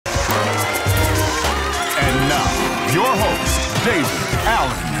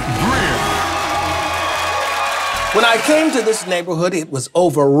When I came to this neighborhood, it was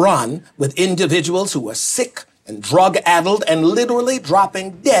overrun with individuals who were sick and drug-addled and literally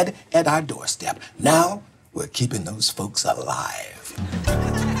dropping dead at our doorstep. Now, we're keeping those folks alive.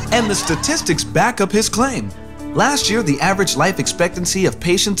 And the statistics back up his claim. Last year, the average life expectancy of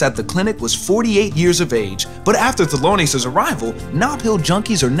patients at the clinic was 48 years of age. But after Thelonious' arrival, Knob Hill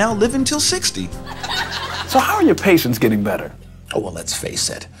junkies are now living till 60. So how are your patients getting better? Oh, well, let's face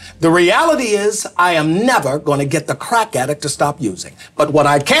it. The reality is I am never going to get the crack addict to stop using. But what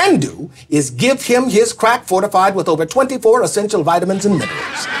I can do is give him his crack fortified with over 24 essential vitamins and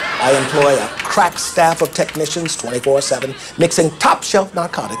minerals. I employ a crack staff of technicians 24/7, mixing top-shelf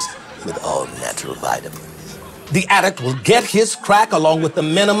narcotics with all natural vitamins. The addict will get his crack along with the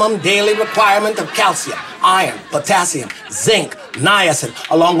minimum daily requirement of calcium, iron, potassium, zinc, niacin,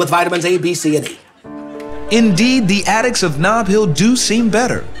 along with vitamins A, B, C, and E. Indeed, the addicts of Knob Hill do seem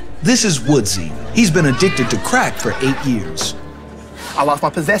better. This is Woodsy. He's been addicted to crack for 8 years. I lost my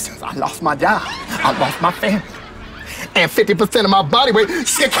possessions. I lost my job. I lost my family. And 50% of my body weight,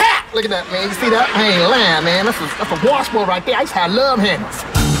 cat! Look at that, man. You see that? I ain't lying, man. That's a washboard right there. I used to have love handles.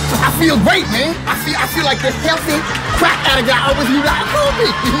 I feel great, man. I feel like this healthy crack addict I always knew that could be.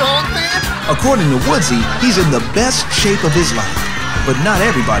 You know what I'm saying? According to Woodsy, he's in the best shape of his life. But not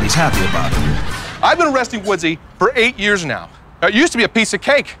everybody's happy about it. I've been arresting Woodsy for 8 years now. It used to be a piece of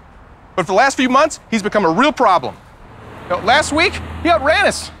cake, but for the last few months, he's become a real problem. Last week, he outran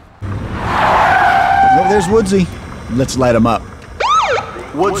us. Well, there's Woodsy. Let's light him up.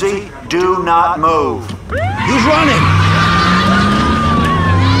 Woodsy, do not move. He's running.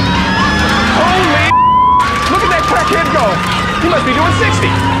 Holy! Look at that crackhead go. He must be doing 60.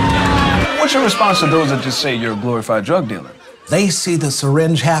 What's your response to those that just say you're a glorified drug dealer? They see the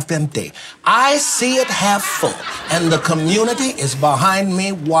syringe half empty. I see it half full. And the community is behind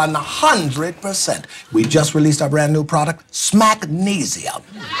me 100%. We just released our brand new product, Smagnesium.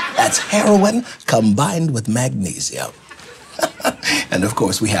 That's heroin combined with magnesium. And of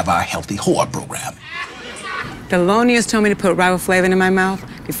course, we have our healthy whore program. Thelonious told me to put riboflavin in my mouth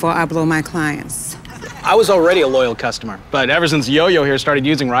before I blow my clients. I was already a loyal customer, but ever since Yo-Yo here started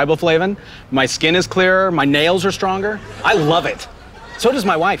using riboflavin, my skin is clearer, my nails are stronger. I love it. So does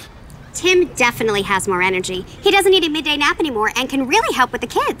my wife. Tim definitely has more energy. He doesn't need a midday nap anymore and can really help with the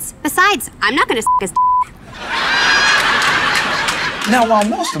kids. Besides, I'm not gonna his Now, while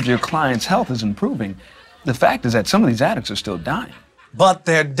most of your clients' health is improving, the fact is that some of these addicts are still dying. But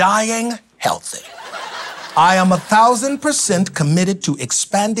they're dying healthy. I am 1,000% committed to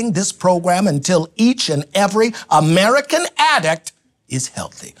expanding this program until each and every American addict is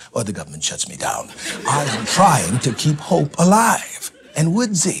healthy, or the government shuts me down. I am trying to keep hope alive. And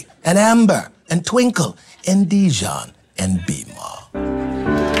Woodsy, and Amber, and Twinkle, and Dijon, and Bima.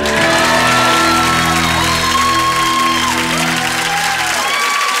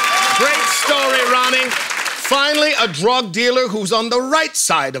 Great story, Ronnie. Finally, a drug dealer who's on the right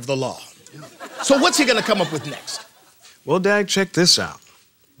side of the law. So what's he gonna come up with next? Well, Dag, check this out.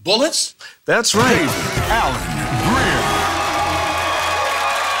 Bullets? That's right. Alan Greer.